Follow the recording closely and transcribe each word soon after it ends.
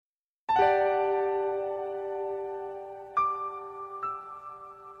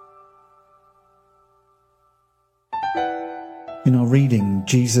In our reading,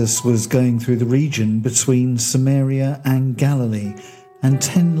 Jesus was going through the region between Samaria and Galilee, and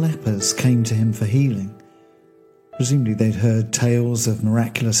 10 lepers came to him for healing. Presumably they'd heard tales of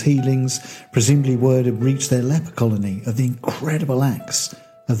miraculous healings. Presumably word had reached their leper colony of the incredible acts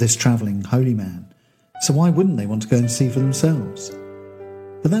of this travelling holy man. So why wouldn't they want to go and see for themselves?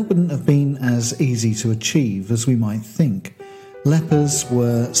 But that wouldn't have been as easy to achieve as we might think. Lepers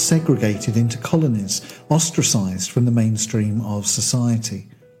were segregated into colonies, ostracised from the mainstream of society.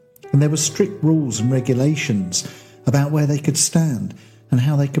 And there were strict rules and regulations about where they could stand and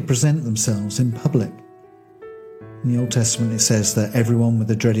how they could present themselves in public. In the Old Testament it says that everyone with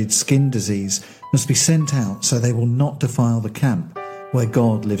the dreaded skin disease must be sent out so they will not defile the camp where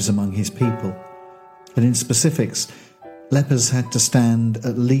God lives among his people. And in specifics, lepers had to stand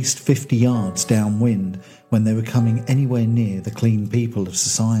at least 50 yards downwind when they were coming anywhere near the clean people of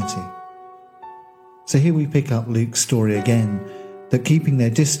society. So here we pick up Luke's story again, that keeping their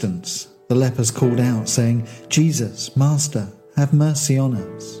distance, the lepers called out saying, "Jesus, Master, have mercy on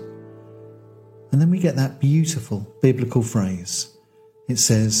us." And then we get that beautiful biblical phrase. It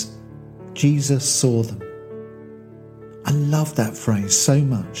says, Jesus saw them. I love that phrase so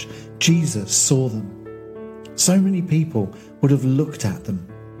much. Jesus saw them. So many people would have looked at them.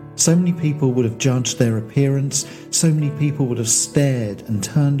 So many people would have judged their appearance. So many people would have stared and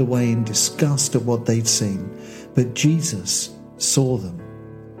turned away in disgust at what they'd seen. But Jesus saw them,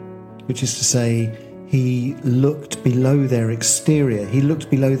 which is to say, he looked below their exterior. He looked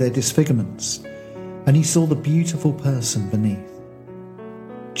below their disfigurements, and he saw the beautiful person beneath.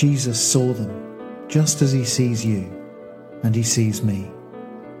 Jesus saw them just as he sees you, and he sees me.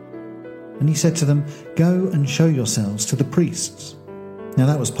 And he said to them, "Go and show yourselves to the priests." Now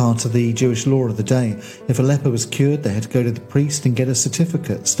that was part of the Jewish law of the day. If a leper was cured, they had to go to the priest and get a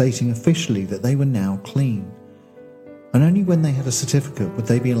certificate stating officially that they were now clean. And only when they had a certificate would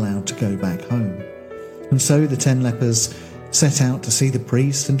they be allowed to go back home. And so the 10 lepers set out to see the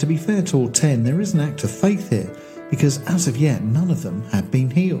priest, and to be fair to all 10, there is an act of faith here, because as of yet none of them had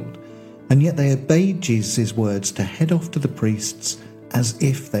been healed. And yet they obeyed Jesus' words to head off to the priests as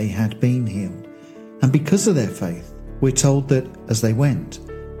if they had been healed. And because of their faith, we're told that as they went,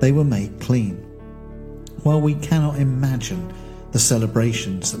 they were made clean. While we cannot imagine the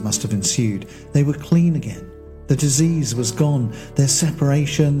celebrations that must have ensued, they were clean again. The disease was gone. Their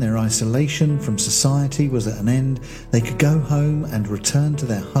separation, their isolation from society was at an end. They could go home and return to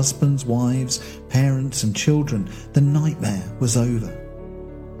their husbands, wives, parents and children. The nightmare was over.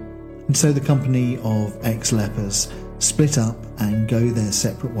 And so the company of ex-lepers split up and go their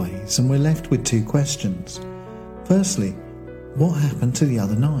separate ways, and we're left with 2 questions. Firstly, what happened to the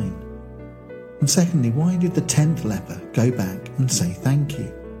other 9? And secondly, why did the 10th leper go back and say thank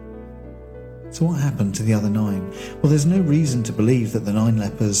you? So what happened to the other 9? Well, there's no reason to believe that the 9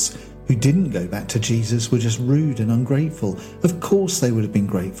 lepers who didn't go back to Jesus were just rude and ungrateful. Of course they would have been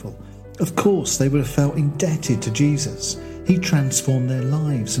grateful. Of course they would have felt indebted to Jesus. He transformed their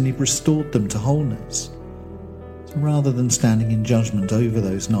lives and he restored them to wholeness. So rather than standing in judgment over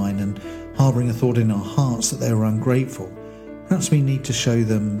those 9 and harbouring a thought in our hearts that they were ungrateful, perhaps we need to show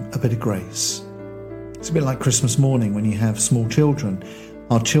them a bit of grace. It's a bit like Christmas morning when you have small children.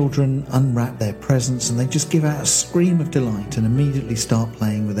 Our children unwrap their presents and they just give out a scream of delight and immediately start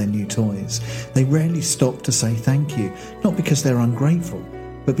playing with their new toys. They rarely stop to say thank you, not because they're ungrateful,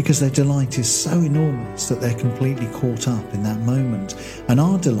 but because their delight is so enormous that they're completely caught up in that moment. And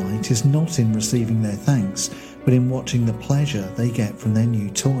our delight is not in receiving their thanks, but in watching the pleasure they get from their new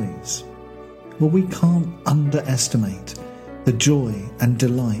toys. Well, we can't underestimate the joy and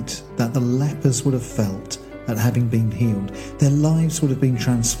delight that the lepers would have felt at having been healed. Their lives would have been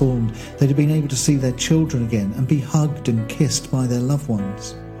transformed. They'd have been able to see their children again and be hugged and kissed by their loved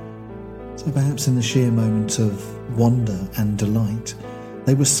ones. So perhaps in the sheer moment of wonder and delight,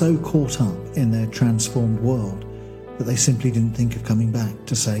 they were so caught up in their transformed world that they simply didn't think of coming back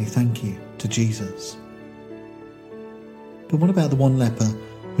to say thank you to Jesus. But what about the one leper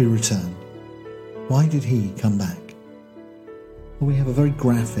who returned? Why did he come back? Well, we have a very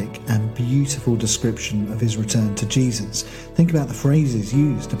graphic and beautiful description of his return to Jesus. Think about the phrases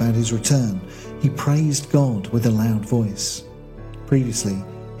used about his return. He praised God with a loud voice. Previously,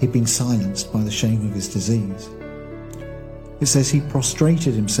 he'd been silenced by the shame of his disease. It says he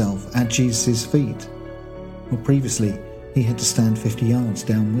prostrated himself at Jesus' feet. Well, previously, he had to stand 50 yards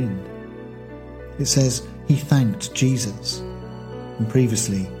downwind. It says he thanked Jesus, and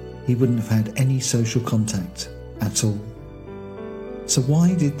previously he wouldn't have had any social contact at all. So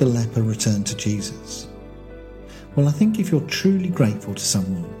why did the leper return to Jesus? Well, I think if you're truly grateful to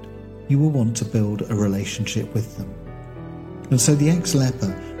someone, you will want to build a relationship with them. And so the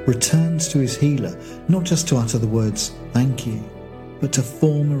ex-leper returns to his healer, not just to utter the words, "thank you," but to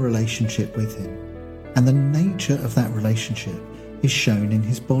form a relationship with him. And the nature of that relationship is shown in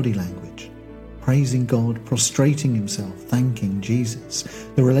his body language. Praising God, prostrating himself, thanking Jesus.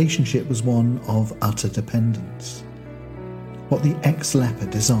 The relationship was one of utter dependence. What the ex-leper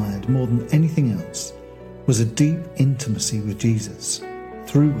desired more than anything else was a deep intimacy with Jesus,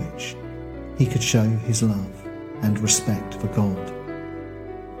 through which he could show his love and respect for God.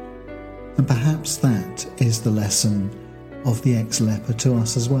 And perhaps that is the lesson of the ex-leper to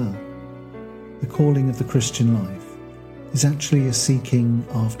us as well. The calling of the Christian life is actually a seeking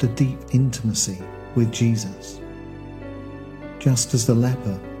after deep intimacy with Jesus. Just as the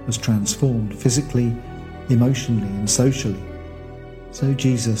leper was transformed physically, emotionally and socially, so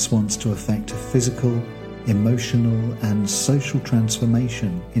Jesus wants to effect a physical, emotional and social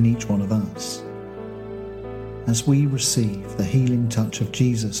transformation in each one of us. As we receive the healing touch of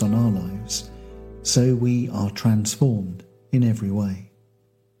Jesus on our lives, so we are transformed in every way.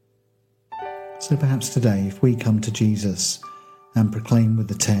 So perhaps today, if we come to Jesus and proclaim with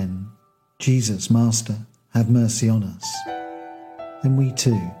the 10, "Jesus, Master, have mercy on us," then we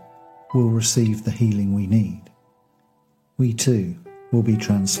too will receive the healing we need. We too will be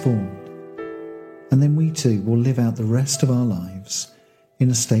transformed. And then we too will live out the rest of our lives in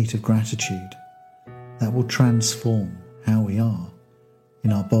a state of gratitude that will transform how we are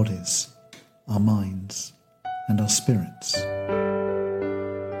in our bodies, our minds, and our spirits.